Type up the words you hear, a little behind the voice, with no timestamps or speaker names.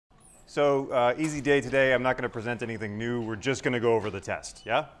So easy day today. I'm not going to present anything new. We're just going to go over the test,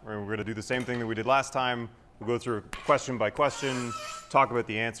 yeah? We're going to do the same thing that we did last time. We'll go through question by question, talk about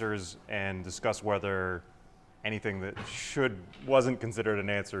the answers, and discuss whether anything that wasn't considered an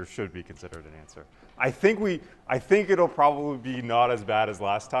answer should be considered an answer. I think it'll probably be not as bad as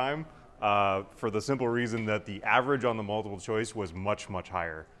last time for the simple reason that the average on the multiple choice was much, much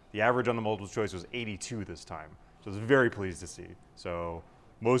higher. The average on the multiple choice was 82 this time. So I was very pleased to see. So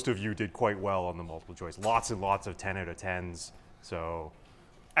most of you did quite well on the multiple choice. Lots and lots of 10 out of 10s. So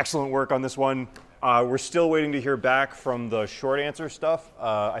excellent work on this one. We're still waiting to hear back from the short answer stuff.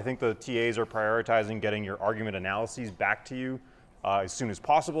 I think the TAs are prioritizing getting your argument analyses back to you as soon as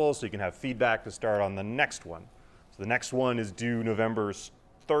possible so you can have feedback to start on the next one. So the next one is due November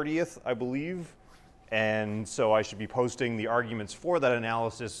 30th, I believe. And so I should be posting the arguments for that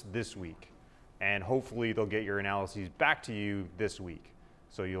analysis this week. And hopefully they'll get your analyses back to you this week.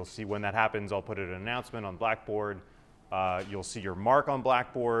 So you'll see when that happens, I'll put an announcement on Blackboard. You'll see your mark on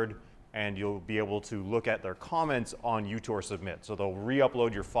Blackboard, and you'll be able to look at their comments on UTOR Submit. So they'll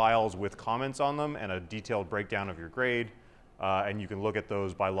re-upload your files with comments on them and a detailed breakdown of your grade. And you can look at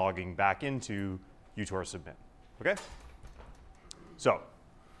those by logging back into UTOR Submit. Okay? So,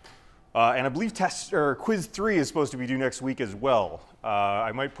 and I believe quiz 3 is supposed to be due next week as well.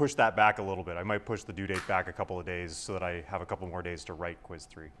 I might push that back a little bit. I might push the due date back a couple of days so that I have a couple more days to write quiz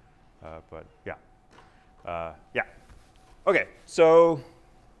 3. But yeah. Yeah. Okay, so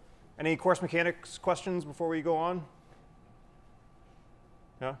any course mechanics questions before we go on?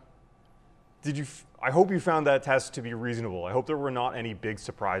 Yeah? I hope you found that test to be reasonable. I hope there were not any big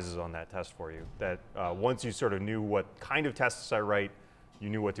surprises on that test for you. That once you sort of knew what kind of tests I write,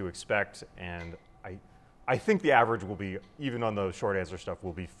 you knew what to expect, and I think the average will be, even on the short answer stuff,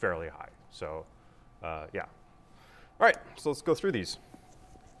 will be fairly high. So, yeah. All right, so let's go through these.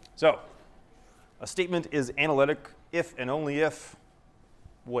 So, a statement is analytic if and only if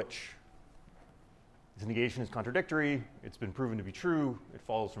which? Its negation is contradictory, it's been proven to be true, it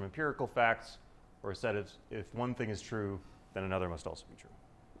follows from empirical facts, or said if one thing is true, then another must also be true.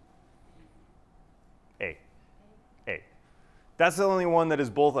 A. That's the only one that is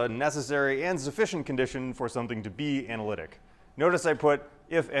both a necessary and sufficient condition for something to be analytic. Notice I put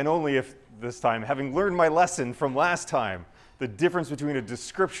if and only if this time, having learned my lesson from last time, the difference between a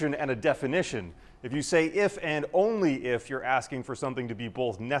description and a definition. If you say if and only if, you're asking for something to be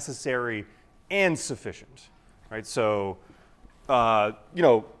both necessary and sufficient, right? So, you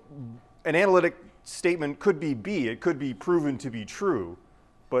know, an analytic statement could be B. It could be proven to be true,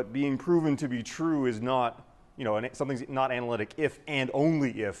 but being proven to be true is not, you know, something's not analytic if and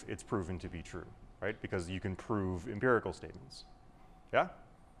only if it's proven to be true, right? Because you can prove empirical statements. Yeah? Does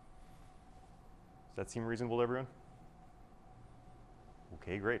that seem reasonable to everyone?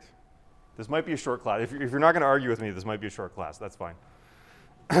 Okay, great. This might be a short class. If you're not going to argue with me, this might be a short class. That's fine.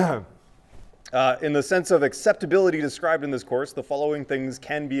 In the sense of acceptability described in this course, the following things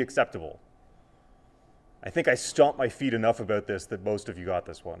can be acceptable. I think I stomped my feet enough about this that most of you got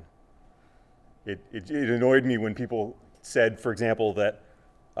this one. It annoyed me when people said, for example, that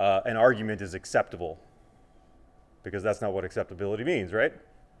an argument is acceptable, because that's not what acceptability means, right?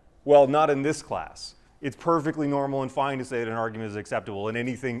 Well, not in this class. It's perfectly normal and fine to say that an argument is acceptable in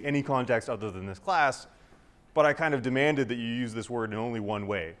any context other than this class, but I kind of demanded that you use this word in only one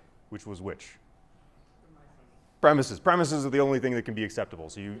way, which was which? Premises. Premises are the only thing that can be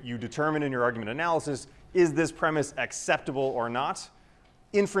acceptable. So you determine in your argument analysis, is this premise acceptable or not?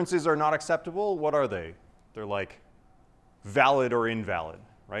 Inferences are not acceptable. What are they? They're like valid or invalid,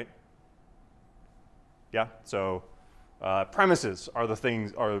 right? Yeah, so premises are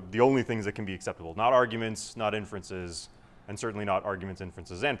the only things that can be acceptable. Not arguments, not inferences, and certainly not arguments,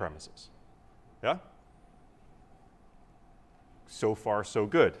 inferences, and premises. Yeah? So far, so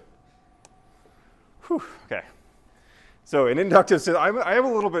good. Whew, okay. So in inductive, I am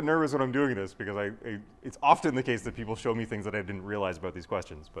a little bit nervous when I'm doing this because it's often the case that people show me things that I didn't realize about these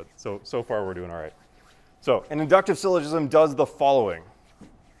questions, but so far we're doing all right. So an inductive syllogism does the following.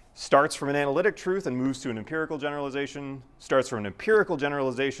 Starts from an analytic truth and moves to an empirical generalization, starts from an empirical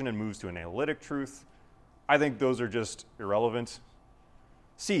generalization and moves to an analytic truth. I think those are just irrelevant.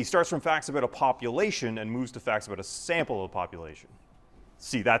 C, starts from facts about a population and moves to facts about a sample of a population.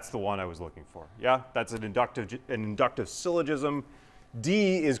 C, that's the one I was looking for. Yeah, that's an inductive syllogism.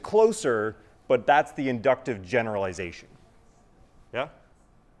 D is closer, but that's the inductive generalization. Yeah?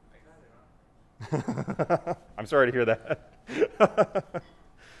 I'm sorry to hear that.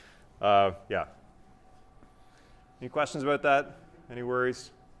 Yeah. Any questions about that? Any worries?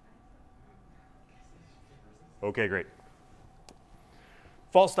 Okay, great.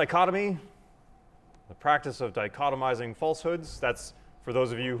 False dichotomy, the practice of dichotomizing falsehoods. That's for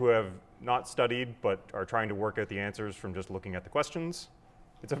those of you who have not studied but are trying to work out the answers from just looking at the questions.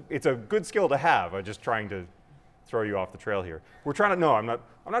 It's a good skill to have. I'm just trying to throw you off the trail here. We're trying to, no, I'm not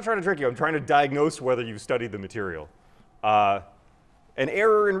trying to trick you. I'm trying to diagnose whether you've studied the material. An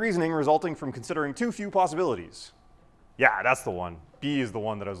error in reasoning resulting from considering too few possibilities. Yeah, that's the one. B is the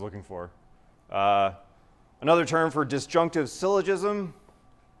one that I was looking for. Another term for disjunctive syllogism.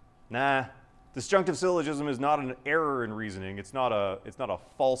 Nah, disjunctive syllogism is not an error in reasoning. It's not a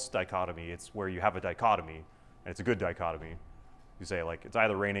false dichotomy. It's where you have a dichotomy, and it's a good dichotomy. You say, like, it's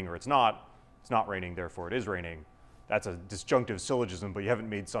either raining or it's not. It's not raining, therefore it is raining. That's a disjunctive syllogism, but you haven't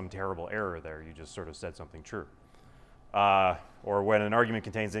made some terrible error there. You just sort of said something true. Or when an argument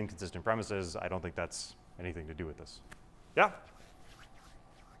contains inconsistent premises, I don't think that's anything to do with this. Yeah?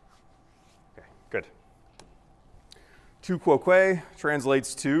 Okay, good. Tu quoque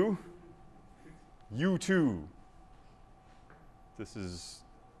translates to you too. This is,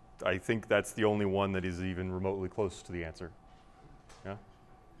 I think that's the only one that is even remotely close to the answer. Yeah?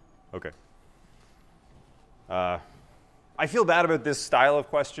 Okay. I feel bad about this style of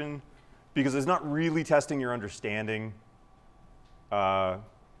question because it's not really testing your understanding. Like,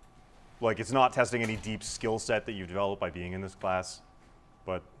 it's not testing any deep skill set that you've developed by being in this class,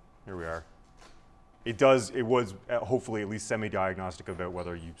 but here we are. It was hopefully at least semi-diagnostic about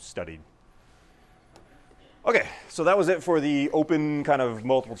whether you studied. Okay, so that was it for the open kind of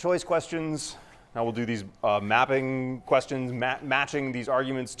multiple choice questions. Now we'll do these mapping questions, matching these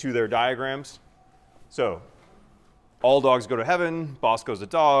arguments to their diagrams. So, all dogs go to heaven, Bosco's a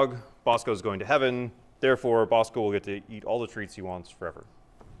dog, Bosco's going to heaven, therefore Bosco will get to eat all the treats he wants forever.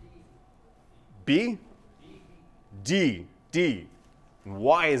 B? D. D. And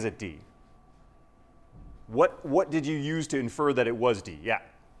why is it D? What did you use to infer that it was D? Yeah.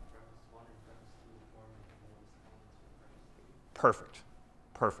 Perfect.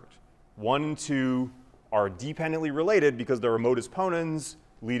 Perfect. 1 and 2 are dependently related because they're modus ponens,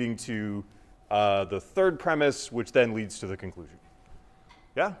 leading to the third premise, which then leads to the conclusion.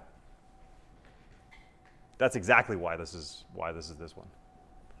 Yeah? That's exactly why this is this one.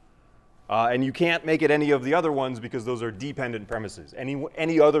 And you can't make it any of the other ones because those are dependent premises.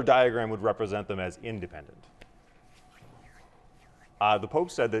 Any other diagram would represent them as independent. The Pope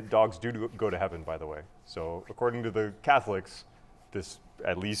said that dogs do go to heaven, by the way. So according to the Catholics, this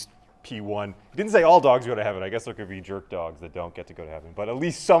at least P1, he didn't say all dogs go to heaven. I guess there could be jerk dogs that don't get to go to heaven. But at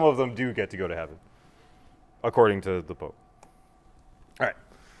least some of them do get to go to heaven, according to the Pope. All right.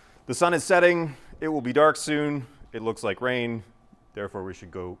 The sun is setting. It will be dark soon. It looks like rain. Therefore, we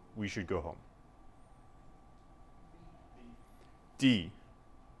should go home. D.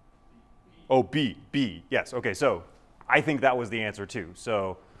 Oh, B. B. Yes. OK, so I think that was the answer, too.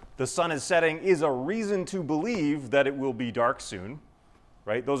 So the sun is setting is a reason to believe that it will be dark soon.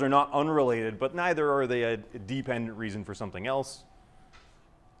 Right? Those are not unrelated, but neither are they a dependent reason for something else.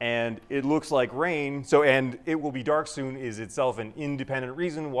 And it looks like rain. So, and it will be dark soon is itself an independent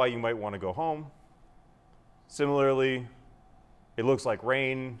reason why you might want to go home. Similarly, it looks like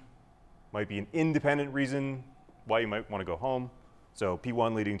rain might be an independent reason why you might want to go home. So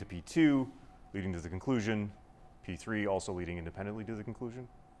P1 leading to P2, leading to the conclusion. P3 also leading independently to the conclusion.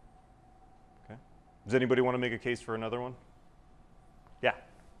 Okay. Does anybody want to make a case for another one? Yeah.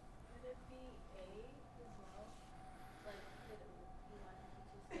 Could it be A as well? Like, could P1 and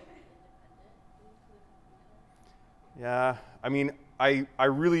P2 stay independent to the conclusion? Yeah. I mean, I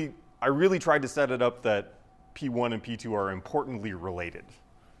really tried to set it up that P1 and P2 are importantly related.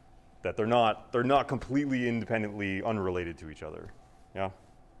 That they're not completely independently unrelated to each other. Yeah.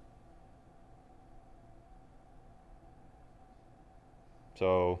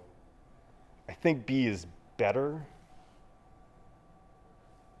 So I think B is better.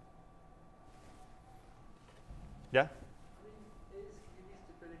 Yeah? I mean, is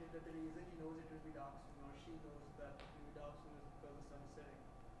stipulated that the reason he knows it will be dark soon, or she knows that it will be dark soon is because the sun is setting?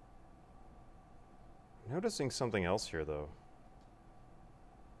 I'm noticing something else here, though.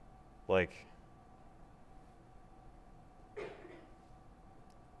 Like,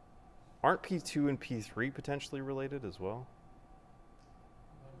 aren't P2 and P3 potentially related as well?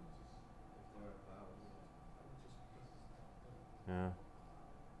 Yeah.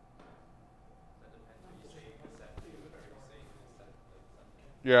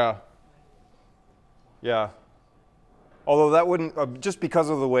 Yeah. Yeah. Although that wouldn't, just because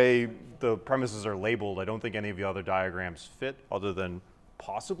of the way the premises are labeled, I don't think any of the other diagrams fit other than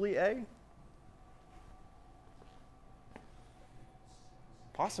possibly A?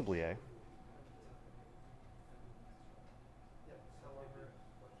 Possibly A.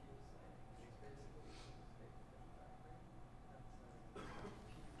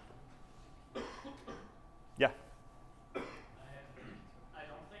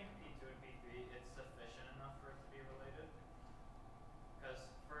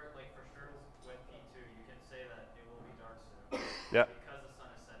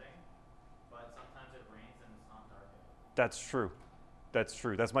 That's true. That's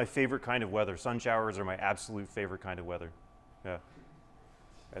true. That's my favorite kind of weather. Sun showers are my absolute favorite kind of weather. Yeah.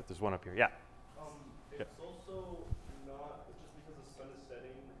 There's one up here. Yeah. It's also not just because the sun is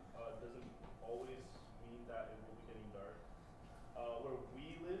setting doesn't always mean that it will be getting dark. Where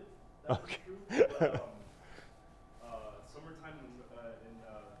we live, that's true. But summertime in the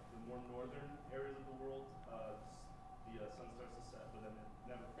more northern areas of the world, the sun starts to set, but then it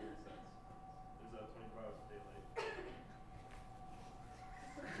never fully sets. There's a 24 hours of daylight.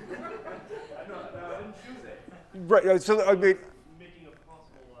 I know, I didn't choose it. Right. So I mean, Making a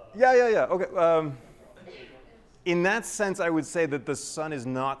possible. yeah. Okay. In that sense, I would say that the sun is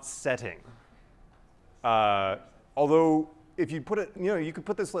not setting. Although, if you put it, you could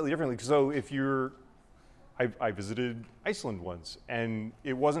put this slightly differently. So if you're, I visited Iceland once, and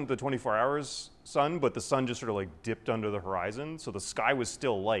it wasn't the 24 hours sun, but the sun just sort of like dipped under the horizon, so the sky was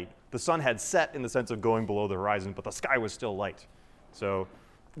still light. The sun had set in the sense of going below the horizon, but the sky was still light. So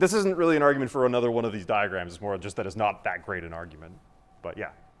this isn't really an argument for another one of these diagrams. It's more just that it's not that great an argument. But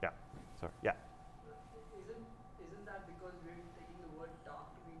yeah. Sorry, yeah. Isn't that because we're taking the word dark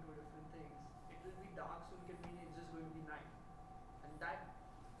to mean two different things? It will be dark soon can mean it's just going to be night. And that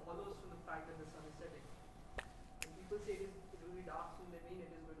follows from the fact that the sun is setting. When people say it will be dark soon, they mean it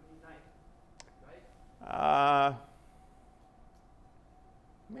is going to be night. Right?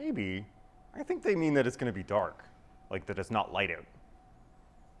 Maybe. I think they mean that it's going to be dark, like that it's not light out.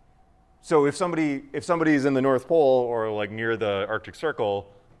 So if somebody's in the North Pole or like near the Arctic Circle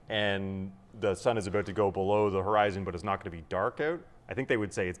and the sun is about to go below the horizon but it's not going to be dark out, I think they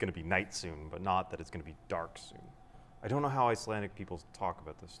would say it's going to be night soon, but not that it's going to be dark soon. I don't know how Icelandic people talk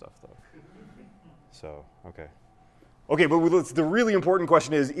about this stuff though. So, okay. Okay, but the really important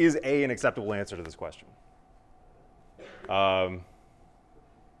question is A an acceptable answer to this question? I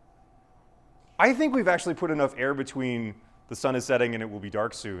think we've actually put enough air between the sun is setting and it will be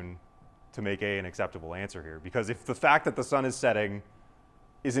dark soon to make A an acceptable answer here. Because if the fact that the sun is setting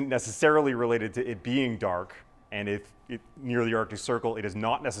isn't necessarily related to it being dark, and if near the Arctic Circle it is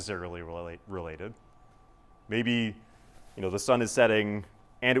not necessarily related, maybe the sun is setting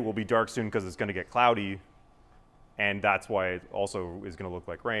and it will be dark soon because it's going to get cloudy, and that's why it also is going to look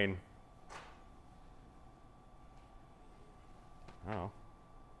like rain. I don't know.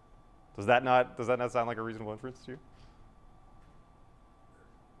 Does that not sound like a reasonable inference to you?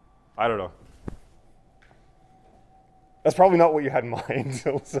 I don't know. That's probably not what you had in mind.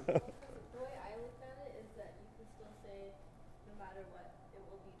 The way I look at it is that you can still say, no matter what, it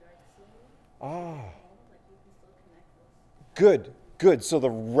will be dark soon. Ah. Like you can still connect those. Good. So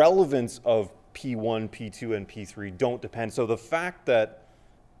the relevance of P1, P2, and P3 don't depend. So the fact that,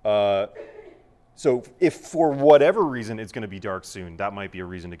 so if for whatever reason it's going to be dark soon, that might be a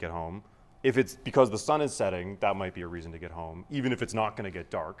reason to get home. If it's because the sun is setting, that might be a reason to get home, even if it's not going to get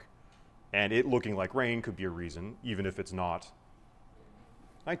dark. And it looking like rain could be a reason, even if it's not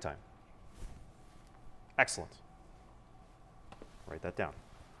nighttime. Excellent. Write that down.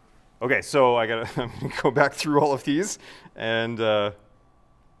 Okay, so I'm going to go back through all of these and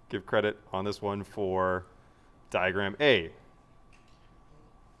give credit on this one for diagram A.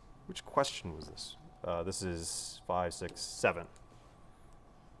 Which question was this? This is 5, 6, 7.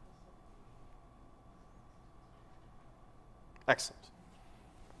 Excellent.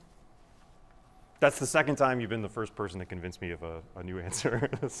 That's the second time you've been the first person to convince me of a new answer.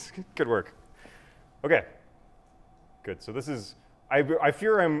 That's good work. Okay, good. So this is, I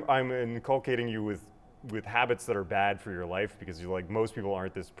fear I'm inculcating you with habits that are bad for your life because most people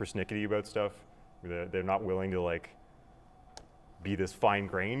aren't this persnickety about stuff. They're not willing to be this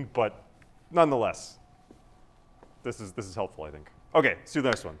fine-grained, but nonetheless, this is helpful, I think. Okay, let's do the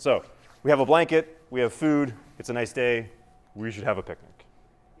next one. So we have a blanket, we have food, it's a nice day, we should have a picnic.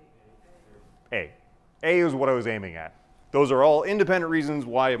 A. A is what I was aiming at. Those are all independent reasons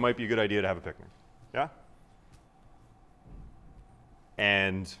why it might be a good idea to have a picnic. Yeah?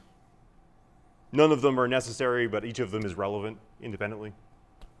 And none of them are necessary, but each of them is relevant independently.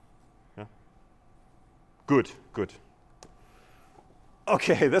 Yeah? Good.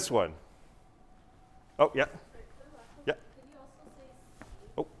 Okay, this one. Oh, yeah. Yeah. Could you also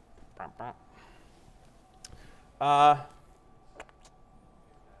say C?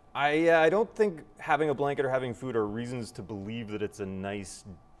 I don't think having a blanket or having food are reasons to believe that it's a nice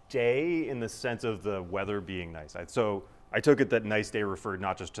day in the sense of the weather being nice. So I took it that nice day referred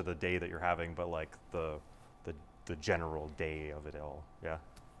not just to the day that you're having, but like the general day of it all. Yeah?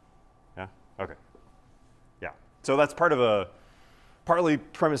 Yeah? Okay. Yeah. So that's partly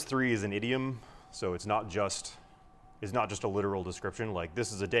premise 3 is an idiom, so it's not just a literal description like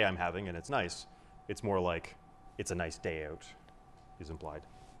this is a day I'm having and it's nice. It's more like it's a nice day out is implied,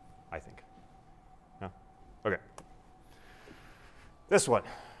 I think. No? Okay. This one.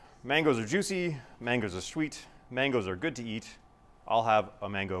 Mangoes are juicy, mangoes are sweet, mangoes are good to eat. I'll have a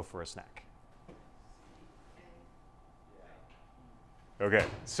mango for a snack. Okay,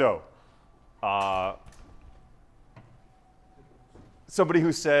 so somebody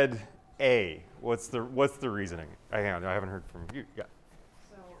who said A, what's the reasoning? Hang on, I haven't heard from you. Yeah.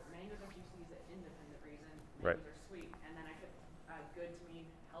 So mangoes are juicy is an independent reason. Right. Mangoes are sweet, and then I could add good to mean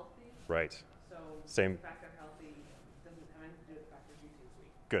healthy. Right. So Same. the fact they're healthy doesn't have anything to do with the fact they're juicy and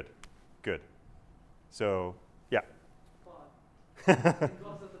sweet. Good. Good. So, yeah. But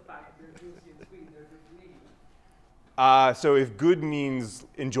because of the fact that they're juicy and sweet, they're good to eat. So if good means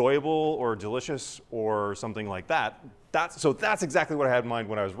enjoyable or delicious or something like that, that's exactly what I had in mind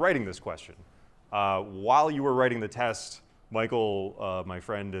when I was writing this question. While you were writing the test, Michael, my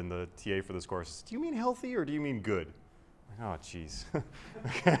friend and the TA for this course, says, do you mean healthy or do you mean good? I'm like, oh, geez.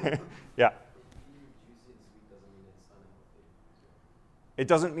 Okay. Yeah. It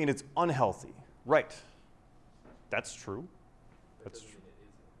doesn't mean it's unhealthy. Right. That's true. That's true.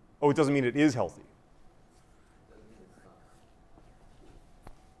 Oh, it doesn't mean it is healthy.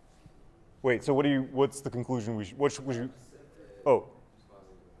 Wait, so what's the conclusion what should you, oh.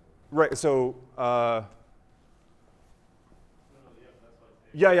 Right, so,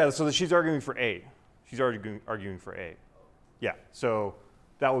 yeah, so she's arguing for A. She's arguing for A. Yeah, so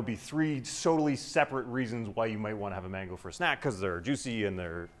that would be 3 totally separate reasons why you might want to have a mango for a snack, because they're juicy and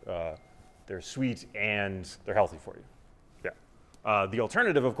they're sweet and they're healthy for you. Yeah. The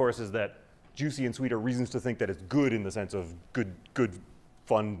alternative, of course, is that juicy and sweet are reasons to think that it's good in the sense of good,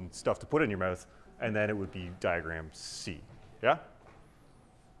 fun stuff to put in your mouth, and then it would be diagram C. Yeah?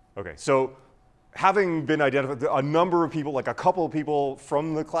 Okay, so having been identified, a number of people, like a couple of people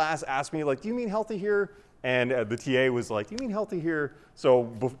from the class asked me, like, do you mean healthy here? And the TA was like, do you mean healthy here? So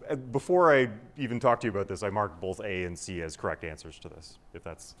before I even talked to you about this, I marked both A and C as correct answers to this, I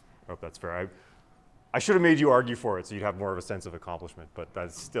hope that's fair. I should have made you argue for it so you'd have more of a sense of accomplishment, but I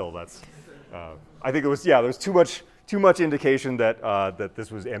think it was, yeah, there's too much indication that, that this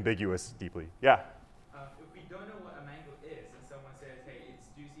was ambiguous deeply. Yeah? If we don't know what a mango is and someone says, hey, it's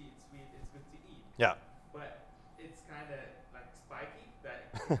juicy, it's sweet, it's good to eat. Yeah. But it's kind of like spiky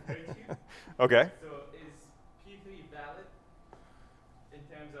that it hurts you. Okay. So is P3 valid in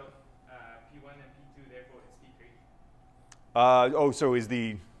terms of P1 and P2, therefore it's P3? So is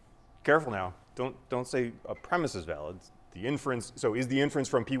the, careful now, don't say a premise is valid. The inference, so is the inference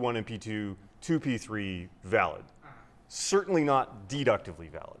from P1 and P2 to P3 valid? Certainly not deductively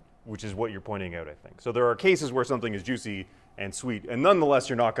valid, which is what you're pointing out, I think. So there are cases where something is juicy and sweet, and nonetheless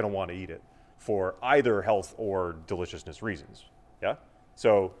you're not going to want to eat it for either health or deliciousness reasons. Yeah?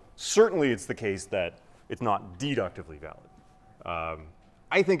 So certainly it's the case that it's not deductively valid.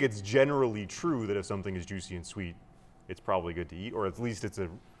 I think it's generally true that if something is juicy and sweet, it's probably good to eat, or at least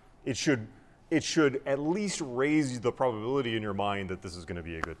it should at least raise the probability in your mind that this is going to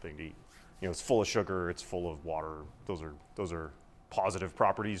be a good thing to eat. You know, it's full of sugar, it's full of water. Those are positive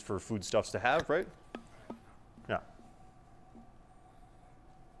properties for foodstuffs to have, right? Yeah.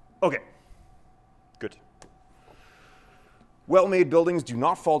 Okay. Good. Well-made buildings do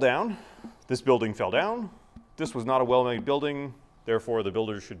not fall down. This building fell down. This was not a well-made building, therefore the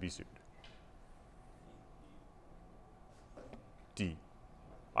builders should be sued. D.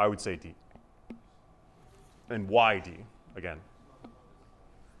 I would say D. And why D, again?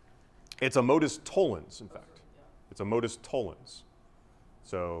 It's a modus tollens, in fact. It's a modus tollens.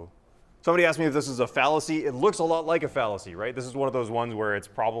 So somebody asked me if this is a fallacy. It looks a lot like a fallacy, right? This is one of those ones where it's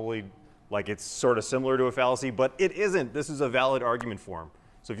probably like it's sort of similar to a fallacy, but it isn't. This is a valid argument form.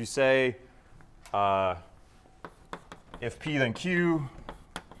 So if you say if P then Q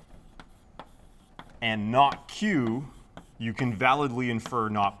and not Q, you can validly infer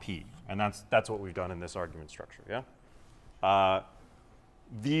not P. And that's what we've done in this argument structure, yeah?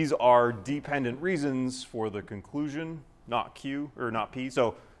 These are dependent reasons for the conclusion, not Q, or not P.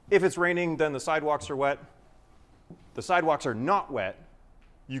 So if it's raining, then the sidewalks are wet. The sidewalks are not wet.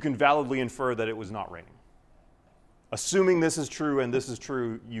 You can validly infer that it was not raining. Assuming this is true and this is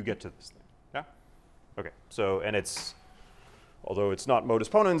true, you get to this thing, yeah? Okay, so, and it's, although it's not modus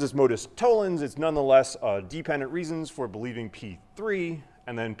ponens, it's modus tollens, it's nonetheless dependent reasons for believing P3,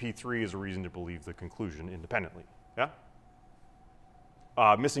 and then P3 is a reason to believe the conclusion independently, yeah?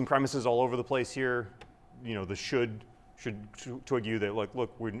 Missing premises all over the place here. You know, the should twig you that, like,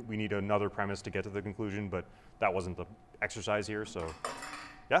 look, we need another premise to get to the conclusion, but that wasn't the exercise here, so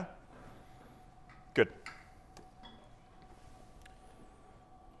yeah? Good.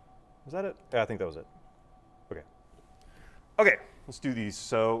 Was that it? Yeah, I think that was it. Okay. Okay, let's do these.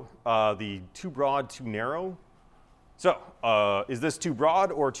 So the too broad, too narrow. So is this too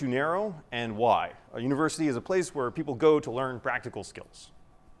broad or too narrow, and why? A university is a place where people go to learn practical skills.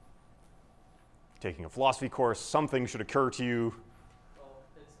 Taking a philosophy course, something should occur to you. Well,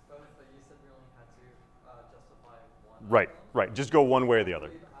 it's both, but you said we only had to justify one. Right, right. Just go one way or the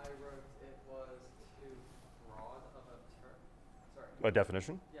other. I wrote it was too broad of a term. Sorry. A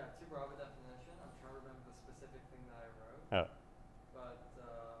definition? Yeah, too broad of a definition. I'm trying to remember the specific thing that I wrote. Yeah. But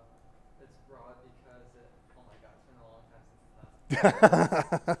it's broad because it, oh my god, it's been a long time since the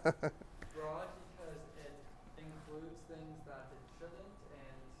test. Broad because it includes things that it shouldn't,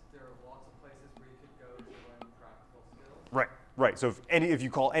 and there are lots of places where you could go to learn practical skills. Right, right. So if you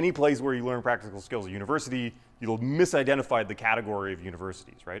call any place where you learn practical skills a university, you'll misidentified the category of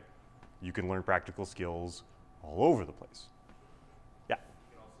universities, right? You can learn practical skills all over the place. Yeah. You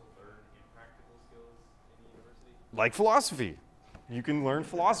can also learn impractical skills in the university. Like philosophy. You can learn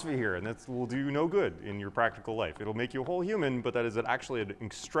philosophy here, and that will do you no good in your practical life. It'll make you a whole human, but that is actually an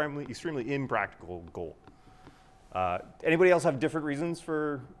extremely impractical goal. Anybody else have different reasons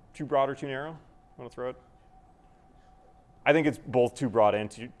for too broad or too narrow? Want to throw it? I think it's both too broad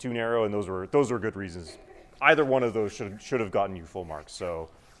and too narrow, and those were good reasons. Either one of those should have gotten you full marks. So,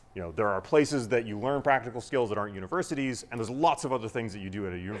 you know, there are places that you learn practical skills that aren't universities, and there's lots of other things that you do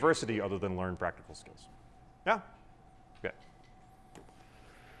at a university other than learn practical skills. Yeah? Okay.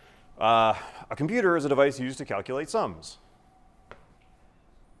 A computer is a device used to calculate sums.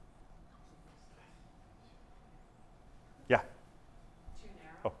 Yeah. Too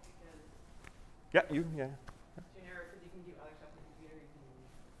narrow Oh. because Yeah, too narrow because you can do other stuff on the computer. You can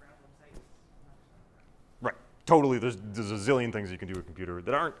browse websites. Right. Totally. There's a zillion things you can do with a computer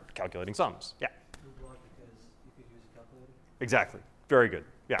that aren't calculating sums. Yeah. Too broad because you could use a calculator. Exactly. Very good.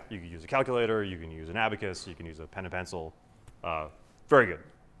 Yeah. You can use a calculator. You can use an abacus. You can use a pen and pencil. Very good.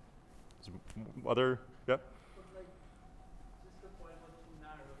 Some other? Yeah. But like, just the point was too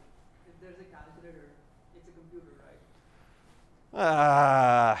narrow. If there's a calculator, it's a computer, right? No.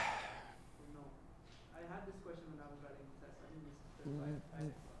 I had this question when I was writing the test. I didn't specify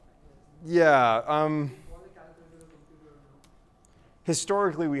it. Yeah. Was a calculator a computer or no?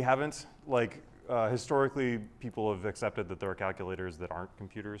 Historically, we haven't. Like, historically, people have accepted that there are calculators that aren't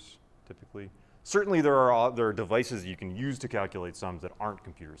computers, typically. Certainly, there are devices you can use to calculate sums that aren't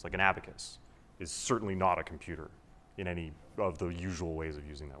computers, like an abacus is certainly not a computer in any of the usual ways of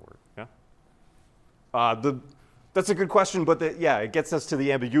using that word. Yeah. That's a good question, but yeah, it gets us to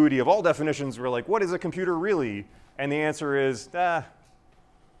the ambiguity of all definitions. We're like, what is a computer really? And the answer is, I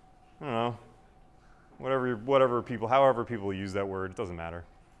don't know. However people use that word, it doesn't matter.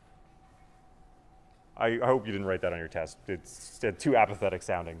 I hope you didn't write that on your test. It's too apathetic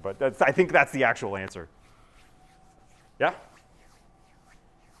sounding, but I think that's the actual answer. Yeah?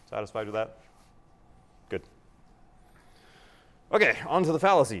 Satisfied with that? Good. Okay, on to the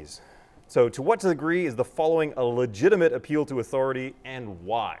fallacies. So to what degree is the following a legitimate appeal to authority, and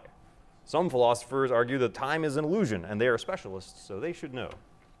why? Some philosophers argue that time is an illusion, and they are specialists, so they should know.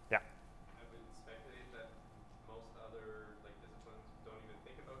 Yeah? I would speculate that most other disciplines don't even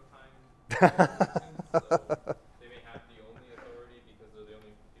think about time. So they may have the only authority because they're the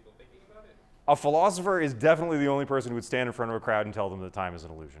only people thinking about it. A philosopher is definitely the only person who would stand in front of a crowd and tell them that time is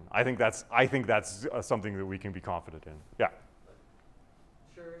an illusion. I think that's something that we can be confident in. Yeah.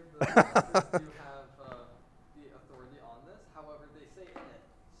 Sure, the philosophers do have the authority on this. However, they say in it,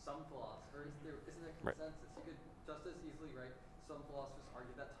 some philosophers, there isn't a Right. consensus. You could just as easily write, some philosophers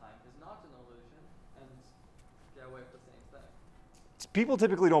argue that time is not an illusion, and get away with the same thing. People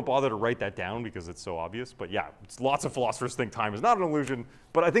typically don't bother to write that down because it's so obvious, but yeah, lots of philosophers think time is not an illusion.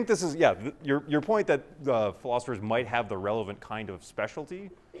 But I think this is, yeah, your point that philosophers might have the relevant kind of specialty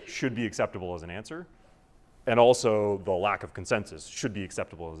should be acceptable as an answer. And also the lack of consensus should be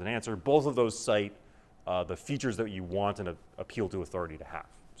acceptable as an answer. Both of those cite the features that you want an appeal to authority to have.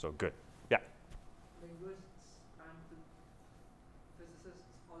 So good. Yeah. Linguists and physicists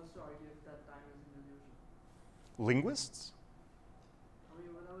also argue that time is an illusion. Linguists? I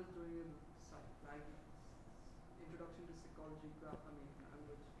mean, when I was doing introduction to psychology,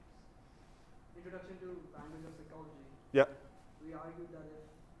 introduction to language of psychology, Yeah. we argued that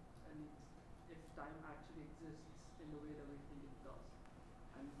if time actually exists in the way that we think it does,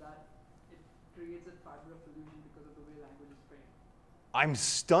 and that it creates a fiber of illusion because of the way language is framed. I'm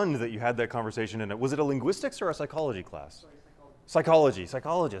stunned that you had that conversation in it. Was it a linguistics or a psychology class? Sorry, Psychology,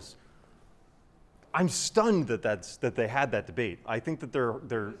 psychologists. I'm stunned that they had that debate. I think that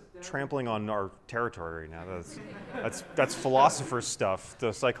they're trampling on our territory right now. That's philosopher stuff.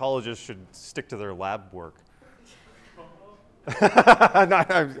 The psychologists should stick to their lab work. No,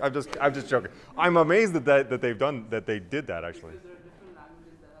 I'm just joking. I'm amazed that they did that actually. Because there are different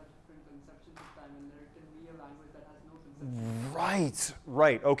languages that have different conceptions of time, and there can be a language that has no conception.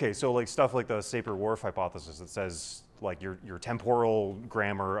 Right. Okay, so like stuff like the Sapir-Whorf hypothesis that says like your temporal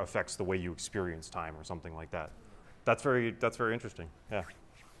grammar affects the way you experience time or something like that. That's very interesting. Yeah.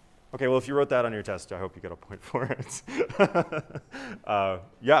 Okay, well if you wrote that on your test, I hope you get a point for it.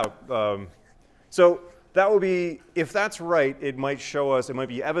 So that would be, if that's right, it might show us, it might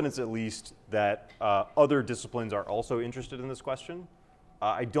be evidence at least that other disciplines are also interested in this question.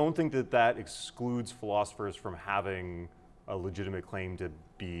 I don't think that excludes philosophers from having a legitimate claim to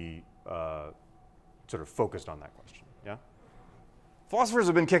be sort of focused on that question, yeah? Philosophers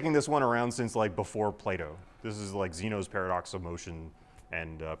have been kicking this one around since like before Plato. This is like Zeno's paradox of motion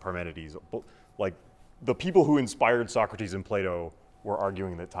and Parmenides. Like the people who inspired Socrates and Plato were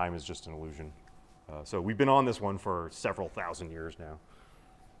arguing that time is just an illusion. So we've been on this one for several thousand years now.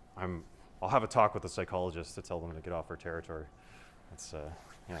 I'll have a talk with the psychologists to tell them to get off our territory. That's,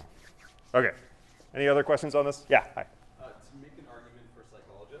 yeah. Okay. Any other questions on this? Yeah, hi. To make an argument for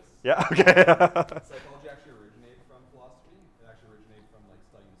psychologists. Yeah, okay. Psychology actually originated from philosophy. It actually originated from like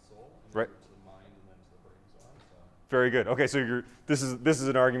studying the soul, and right. then to the mind, and then to the brain, and so on. So. Very good. Okay, so this is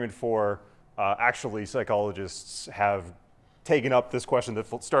an argument for actually psychologists have taken up this question that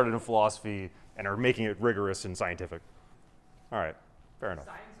started in philosophy and are making it rigorous and scientific. All right, fair enough.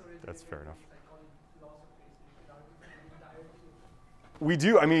 That's fair enough. We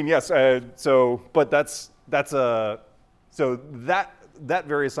do. I mean, yes. So that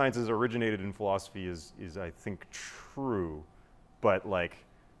various sciences originated in philosophy is I think true, but like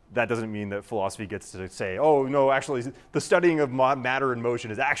that doesn't mean that philosophy gets to say, oh no, actually the studying of matter and motion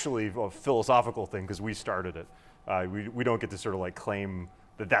is actually a philosophical thing because we started it. We don't get to sort of like claim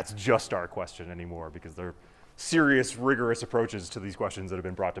that that's just our question anymore because there are serious, rigorous approaches to these questions that have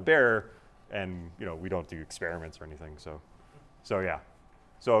been brought to bear, and we don't do experiments or anything. So yeah.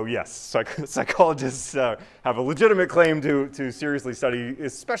 So yes, psychologists have a legitimate claim to seriously study,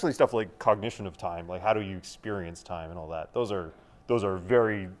 especially stuff like cognition of time, like how do you experience time and all that. Those are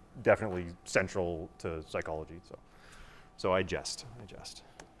very definitely central to psychology. So I jest.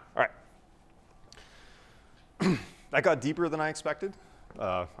 All right. That got deeper than I expected.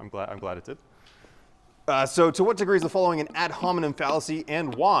 I'm glad it did. So to what degree is the following an ad hominem fallacy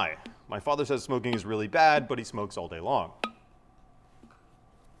and why? My father says smoking is really bad, but he smokes all day long.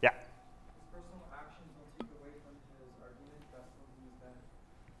 Yeah. His personal actions will take away from his argument that smoking is bad.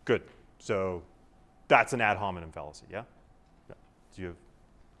 Good. So that's an ad hominem fallacy, yeah? Yeah. Do you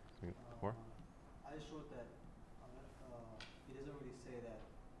have more? I just wrote that he doesn't really say that.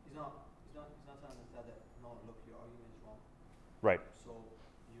 He's not trying to say that, no, look, your argument is wrong. Right. So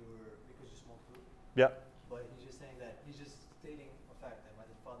because you smoke too. Yeah. But he's just saying that, he's just stating a fact that my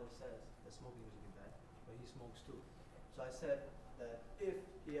father says that smoking is really bad, but he smokes too. So I said that if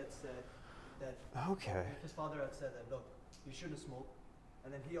he had said that, okay. if his father had said that, look, you shouldn't smoke,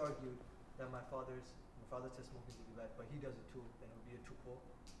 and then he argued that my father says smoking is really bad, but he does it too, then it would be a tuko.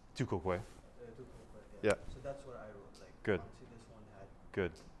 Tukokwe. Yeah. Yeah. So that's what I wrote. Like, good. See, this one had.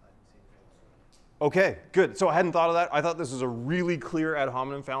 Good. I didn't see anything else. Okay, good. So I hadn't thought of that. I thought this was a really clear ad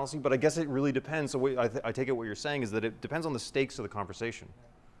hominem fallacy, but I guess it really depends. So I take it what you're saying is that it depends on the stakes of the conversation.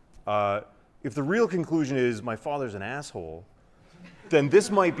 If the real conclusion is my father's an asshole, then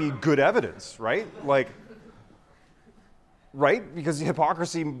this might be good evidence, right? Like, right? Because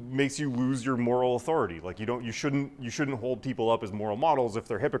hypocrisy makes you lose your moral authority. Like you shouldn't hold people up as moral models if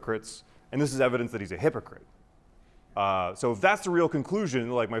they're hypocrites, and this is evidence that he's a hypocrite. So if that's the real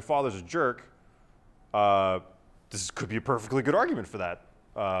conclusion, like my father's a jerk, this could be a perfectly good argument for that.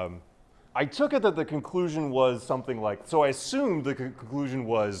 I took it that the conclusion was something like, so I assumed the conclusion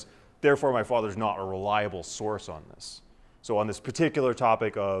was, therefore my father's not a reliable source on this. So on this particular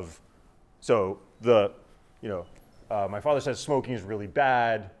topic of, my father says smoking is really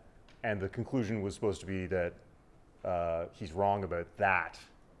bad, and the conclusion was supposed to be that he's wrong about that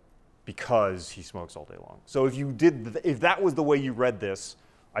because he smokes all day long. So if that was the way you read this,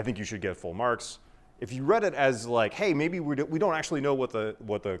 I think you should get full marks. If you read it as like, hey, maybe we don't actually know what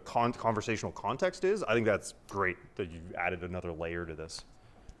the conversational context is, I think that's great that you added another layer to this.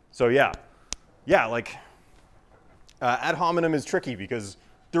 So yeah, like ad hominem is tricky because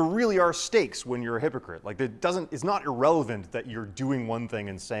there really are stakes when you're a hypocrite. Like it's not irrelevant that you're doing one thing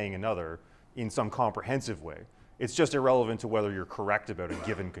and saying another in some comprehensive way. It's just irrelevant to whether you're correct about a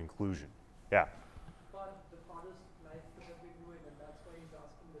given conclusion. Yeah. But the father's life could have been ruined, and that's why he's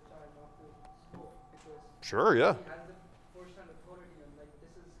asking the child not to smoke, because Sure, yeah. he has the first-hand authority, and like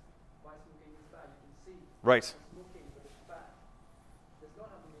this is why smoking is bad. You can see Right. smoking, but it's bad.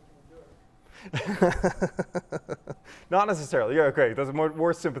 Not necessarily. Yeah, okay. That's a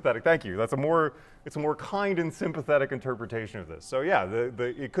more sympathetic. Thank you. It's a more kind and sympathetic interpretation of this. So yeah,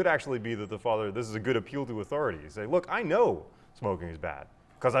 it could actually be that the father. This is a good appeal to authority. You say, look, I know smoking is bad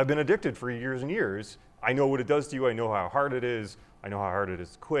because I've been addicted for years and years. I know what it does to you. I know how hard it is. I know how hard it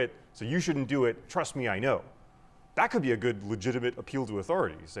is to quit. So you shouldn't do it. Trust me, I know. That could be a good, legitimate appeal to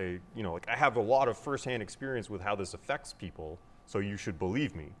authority. Say, you know, like I have a lot of firsthand experience with how this affects people, so you should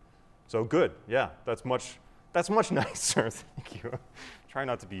believe me. So good, yeah, that's much nicer. Thank you. Try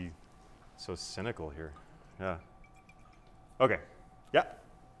not to be so cynical here. Yeah. Okay. Yeah. This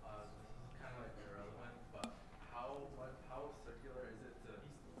is kind of like irrelevant, but how circular is it to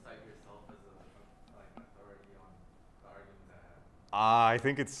cite yourself as an authority on the argument at hand? I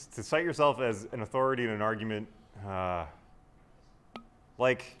think it's to cite yourself as an authority in an argument.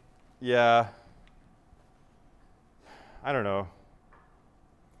 Yeah, I don't know.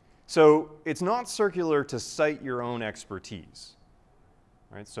 So it's not circular to cite your own expertise,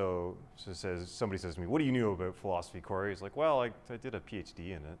 right? So somebody says to me, what do you know about philosophy, Corey? It's like, well, I did a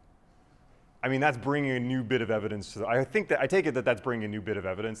PhD in it. I mean, that's bringing a new bit of evidence to I take it that that's bringing a new bit of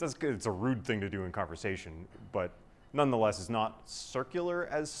evidence. That's good. It's a rude thing to do in conversation, but nonetheless, it's not circular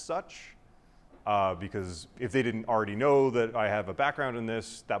as such. Because if they didn't already know that I have a background in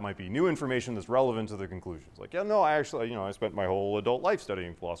this, that might be new information that's relevant to the conclusions. Like, yeah, no, I actually, you know, I spent my whole adult life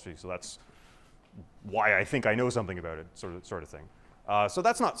studying philosophy, so that's why I think I know something about it, sort of thing. So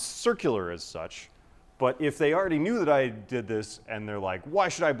that's not circular as such. But if they already knew that I did this and they're like, why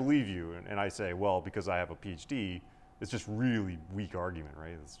should I believe you? And I say, well, because I have a PhD, it's just really weak argument,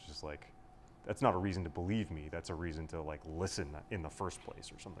 right? It's just like, that's not a reason to believe me. That's a reason to like listen in the first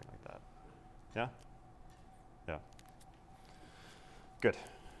place or something like that. Yeah? Yeah. Good.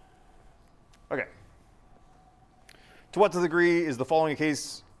 Okay. To what degree is the following a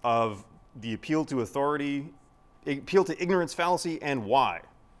case of the appeal to authority, appeal to ignorance fallacy, and why?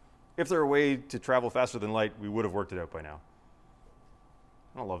 If there were a way to travel faster than light, we would have worked it out by now.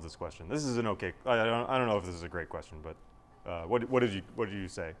 I don't love this question. This is an okay, I don't know if this is a great question, but what did you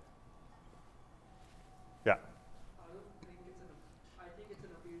say? Yeah. I think it's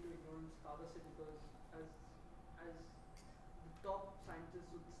an appeal to ignorance fallacy because as the top scientists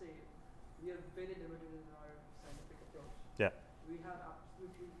would say, we are very limited in our scientific approach. Yeah. We have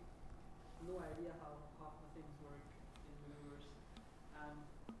absolutely no idea how half the things work in the universe, and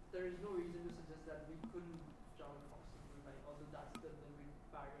there is no reason to suggest that we couldn't travel faster than light, although that's the limit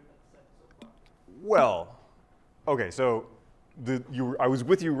barrier that's set so far. Well, okay, so I was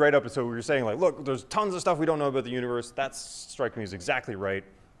with you right up, so we were saying like, look, there's tons of stuff we don't know about the universe. That strikes me as exactly right.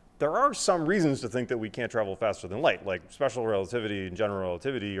 There are some reasons to think that we can't travel faster than light, like special relativity and general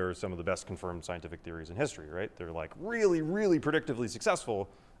relativity are some of the best confirmed scientific theories in history, right? They're like really, really predictively successful,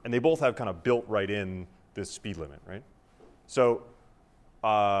 and they both have kind of built right in this speed limit, right? So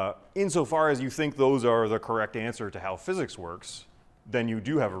insofar as you think those are the correct answer to how physics works, then you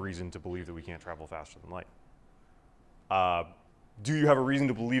do have a reason to believe that we can't travel faster than light. Do you have a reason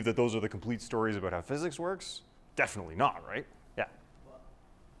to believe that those are the complete stories about how physics works? Definitely not, right? Yeah. Well,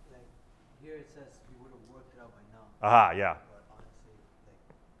 like here it says we would have worked it out by now. Aha, yeah. But honestly, like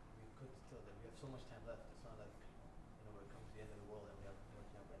we could still. Like, we have so much time left. It's not like when it comes to the end of the world and we have worked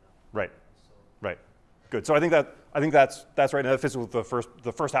it out by now. Right. So Right. Good. So I think that's right. And that fits with the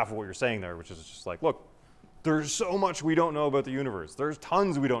first half of what you're saying there, which is just like, look, there's so much we don't know about the universe. There's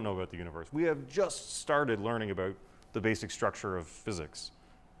tons we don't know about the universe. We have just started learning about the basic structure of physics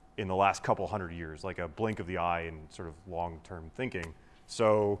in the last couple hundred years, like a blink of the eye in sort of long-term thinking.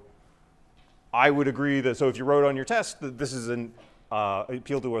 So I would agree that, so if you wrote on your test that this is an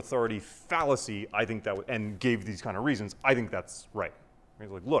appeal to authority fallacy, I think that and gave these kind of reasons, I think that's right.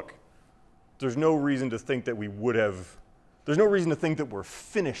 It's like, look, there's no reason to think that we would have, there's no reason to think that we're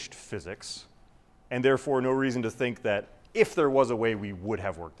finished physics, and therefore no reason to think that if there was a way, we would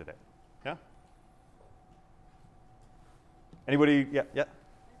have worked it out. Yeah? Anybody? Yeah, yeah. I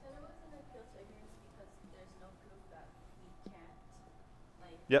said it was an appeal to ignorance because there's no proof that we can't,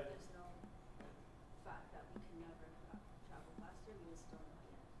 like, Yep. there's no fact that we can never travel faster, we would still not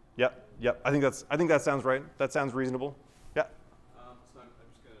Yep, yet. yep. I think that sounds right. That sounds reasonable. Yeah. So I'm just going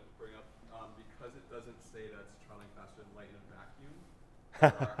to bring up, because it doesn't say that it's traveling faster than light in a vacuum,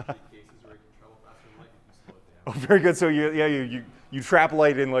 there are actually cases where it can travel faster than light if you slow it down. Oh, very good. So you trap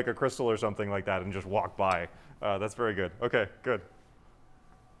light in like a crystal or something like that and just walk by. That's very good. Okay, good.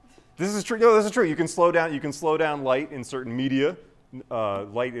 This is true. No, this is true. You can slow down light in certain media.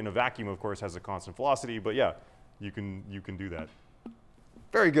 Light in a vacuum, of course, has a constant velocity, but yeah, you can do that.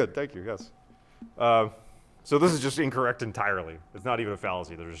 Very good. Thank you. Yes. So this is just incorrect entirely. It's not even a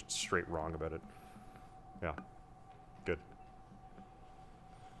fallacy. They're just straight wrong about it. Yeah. Good.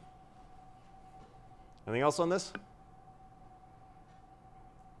 Anything else on this?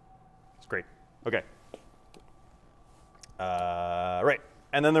 It's great. Okay. Right.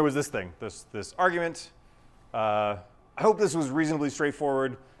 And then there was this thing, this argument. I hope this was reasonably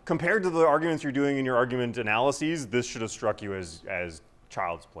straightforward. Compared to the arguments you're doing in your argument analyses, this should have struck you as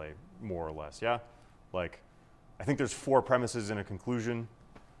child's play, more or less, yeah? Like, I think there's 4 premises and a conclusion.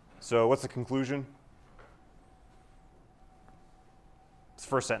 So what's the conclusion? It's the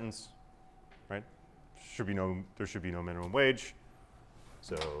first sentence, right? There should be no minimum wage.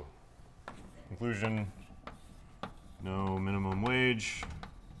 So conclusion, no minimum wage.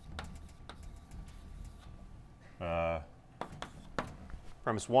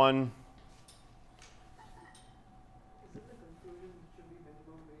 Premise 1. Isn't the conclusion should be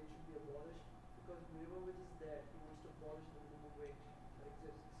minimum wage should be abolished? Because minimum wage is there. He wants to abolish the minimum wage that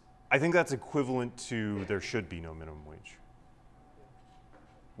exists. I think that's equivalent to there should be no minimum wage.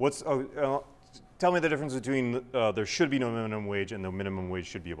 Tell me the difference between there should be no minimum wage and the minimum wage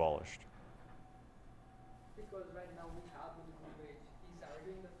should be abolished. Because right now we have the minimum wage. He's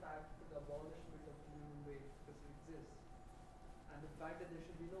arguing the fact that the abolishment of the minimum wage because it exists. And the fact that there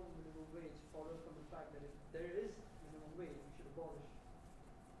should be no minimum wage follows from the fact that if there is minimum wage, we should abolish.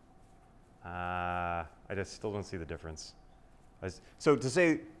 I just still don't see the difference. So to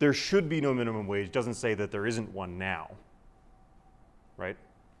say there should be no minimum wage doesn't say that there isn't one now, right?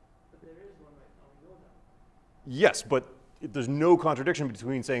 But there is one right now, we know that. Yes, but there's no contradiction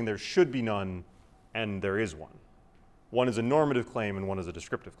between saying there should be none and there is one. One is a normative claim and one is a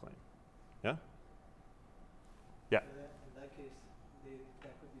descriptive claim. Yeah? Yeah. In that case,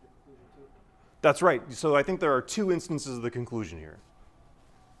 that could be the conclusion too. That's right. So I think there are 2 instances of the conclusion here.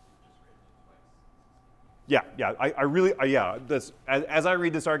 Yeah, yeah. As I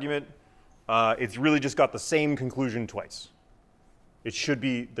read this argument, it's really just got the same conclusion twice. There should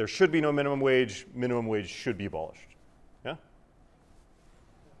be no minimum wage should be abolished. Yeah?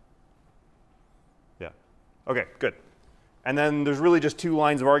 Yeah. Okay, good. And then there's really just 2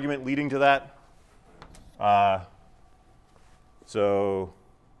 lines of argument leading to that.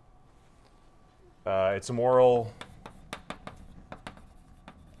 It's immoral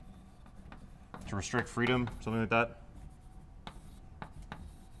to restrict freedom, something like that.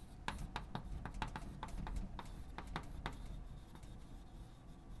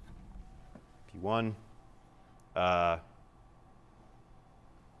 P1.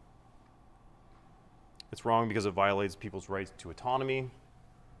 It's wrong because it violates people's rights to autonomy.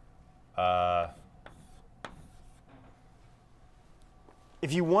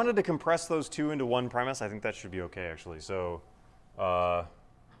 If you wanted to compress those 2 into one premise, I think that should be okay, actually. So,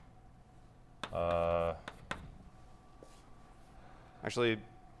 actually,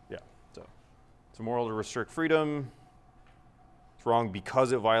 yeah. So, it's immoral to restrict freedom. It's wrong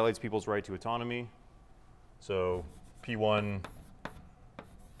because it violates people's right to autonomy. So, P1,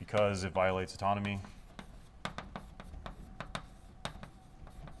 because it violates autonomy.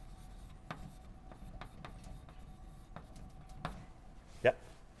 Yep.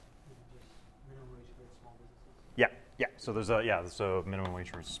 Minimum wage for small businesses. Yeah. So there's so minimum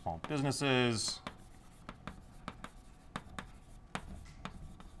wage for small businesses.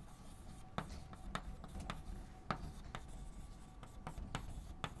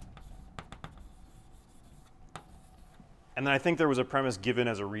 And then I think there was a premise given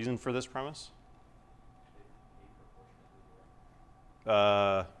as a reason for this premise.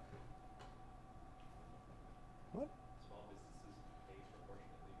 What? Small businesses pay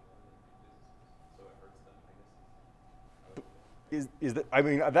proportionately more than big businesses, so it hurts them, I guess. Is that? I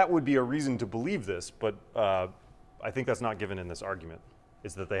mean, that would be a reason to believe this, but I think that's not given in this argument.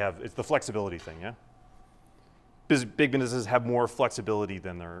 Is that it's the flexibility thing, yeah? Big businesses have more flexibility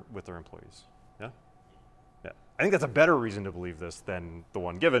than with their employees, yeah? Yeah. I think that's a better reason to believe this than the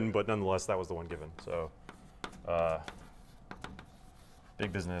one given, but nonetheless, that was the one given. So,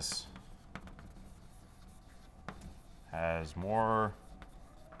 big business has more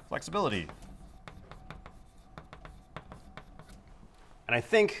flexibility. And I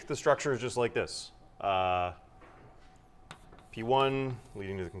think the structure is just like this. P1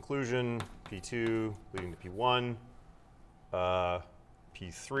 leading to the conclusion, P2 leading to P1,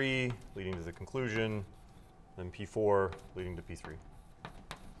 P3 leading to the conclusion, and P4 leading to P3.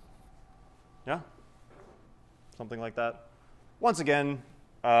 Yeah? Something like that. Once again,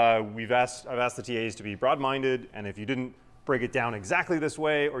 I've asked the TAs to be broad-minded, and if you didn't break it down exactly this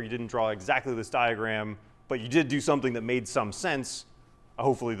way, or you didn't draw exactly this diagram, but you did do something that made some sense,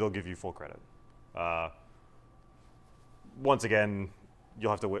 hopefully they'll give you full credit. once again,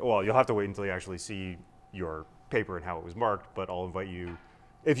 you'll have to wait. Well, you'll have to wait until you actually see your paper and how it was marked. But I'll invite you,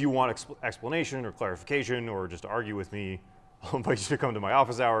 if you want explanation or clarification or just to argue with me, I'll invite you to come to my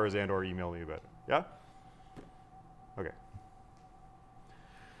office hours and/or email me about it. Yeah. Okay.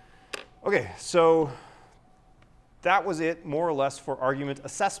 Okay. So that was it, more or less, for argument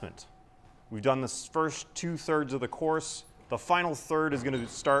assessment. We've done the first 2/3 of the course. The final third is going to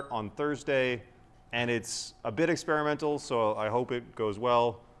start on Thursday, and it's a bit experimental, so I hope it goes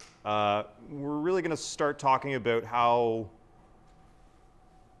well. We're really going to start talking about how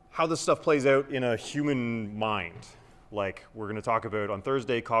this stuff plays out in a human mind. Like, we're going to talk about, on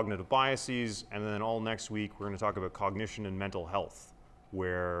Thursday, cognitive biases, and then all next week, we're going to talk about cognition and mental health,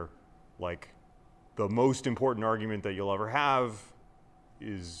 where, like, the most important argument that you'll ever have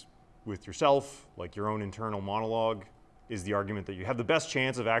is with yourself, like your own internal monologue is the argument that you have the best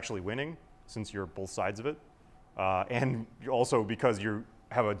chance of actually winning, since you're both sides of it. And also because you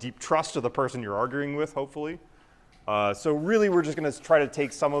have a deep trust of the person you're arguing with, hopefully. So really, we're just going to try to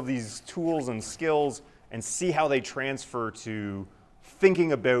take some of these tools and skills and see how they transfer to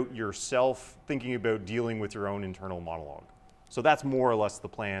thinking about yourself, thinking about dealing with your own internal monologue. So that's more or less the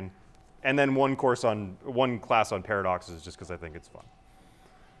plan. And then one class on paradoxes, just because I think it's fun.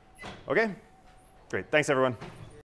 Okay, great. Thanks, everyone.